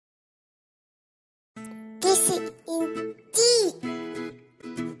in T.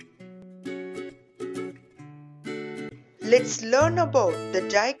 Let's learn about the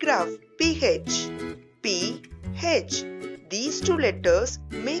digraph PH. PH. These two letters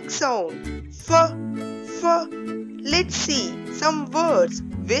make sound F. F. Let's see some words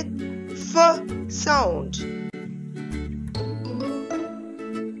with F sound.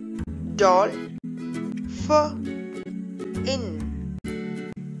 Doll. F. In.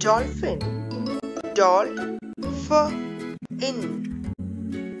 Dolphin. Doll. F. In.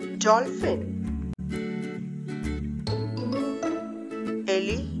 Dolphin.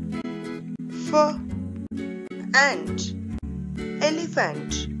 F. Ant.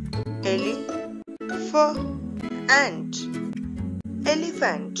 Elephant. F. Ant.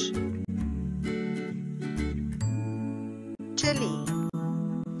 Elephant. Telly.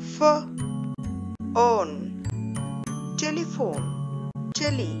 F. On. Telephone.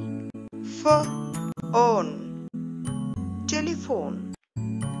 Telly. F. On. Telephone.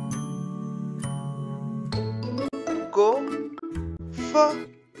 Go. F.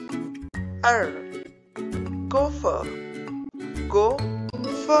 Gopher. Go.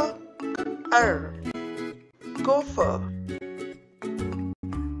 F. Gopher.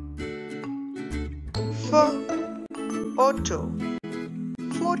 F. Auto.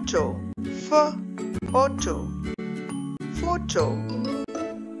 Photo. F. Auto. Photo.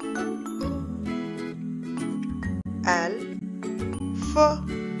 Al. F.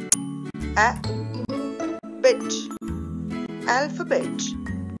 Bit. Alphabet.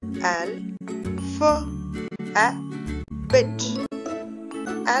 Al. F. Bit.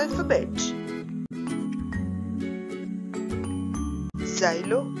 Alphabet.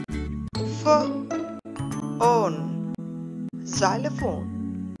 Xylo. F. On. Xylophone.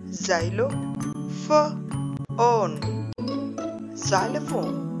 Xylo. F. On.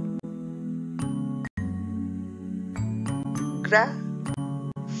 Xylophone. Graph.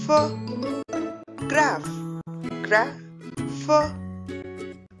 Graph. F.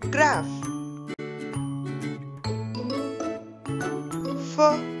 Graph. F.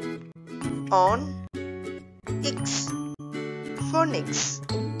 On. X. Phonics.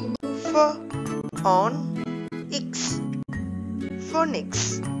 F. On. X.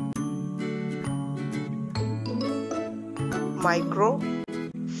 Phonics. Micro.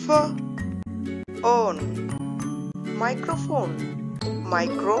 F. On. Microphone.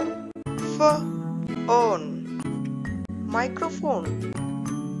 Micro. F. On. Microphone.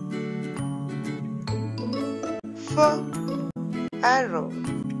 F. Arrow.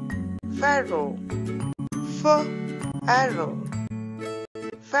 Pharaoh. F. Arrow.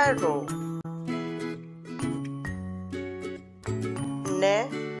 Pharaoh.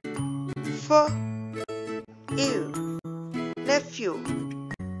 Nephew.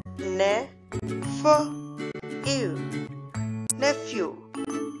 Nephew. Nephew.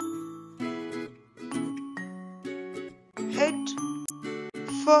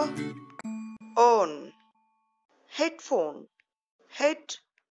 Headphone. Headphone. Headphone.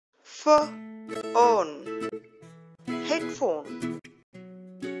 Headphone.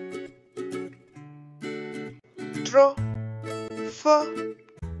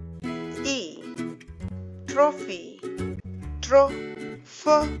 Trophy.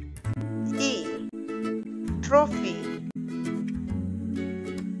 Trophy.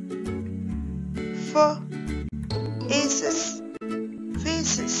 Aces.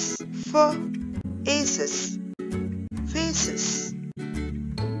 Faces.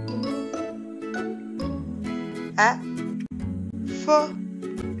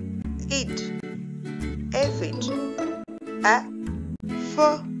 Aphid.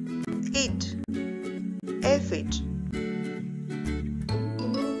 Aphid.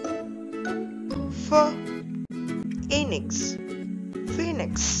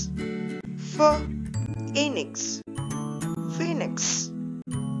 Phoenix. Phoenix.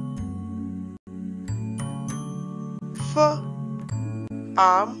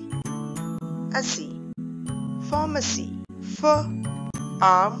 Pharmacy.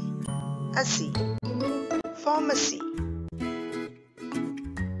 Pharmacy.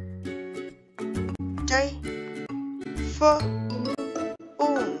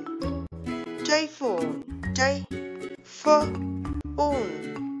 Typhoon.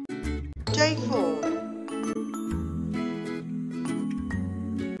 Typhoon.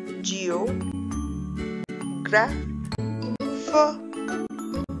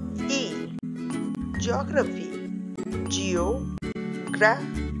 Geography. Geography.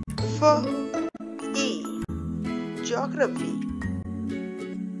 Geography.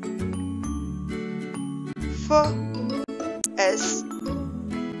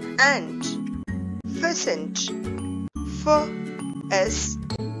 Ant. pheasant,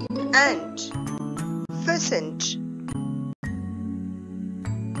 ant, pheasant,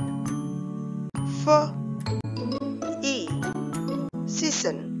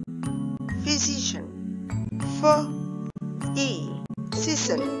 season, physician,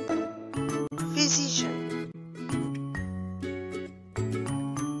 season, physician.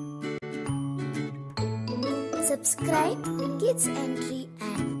 Subscribe Kids Entry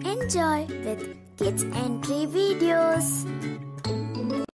and enjoy with Kids Entry videos.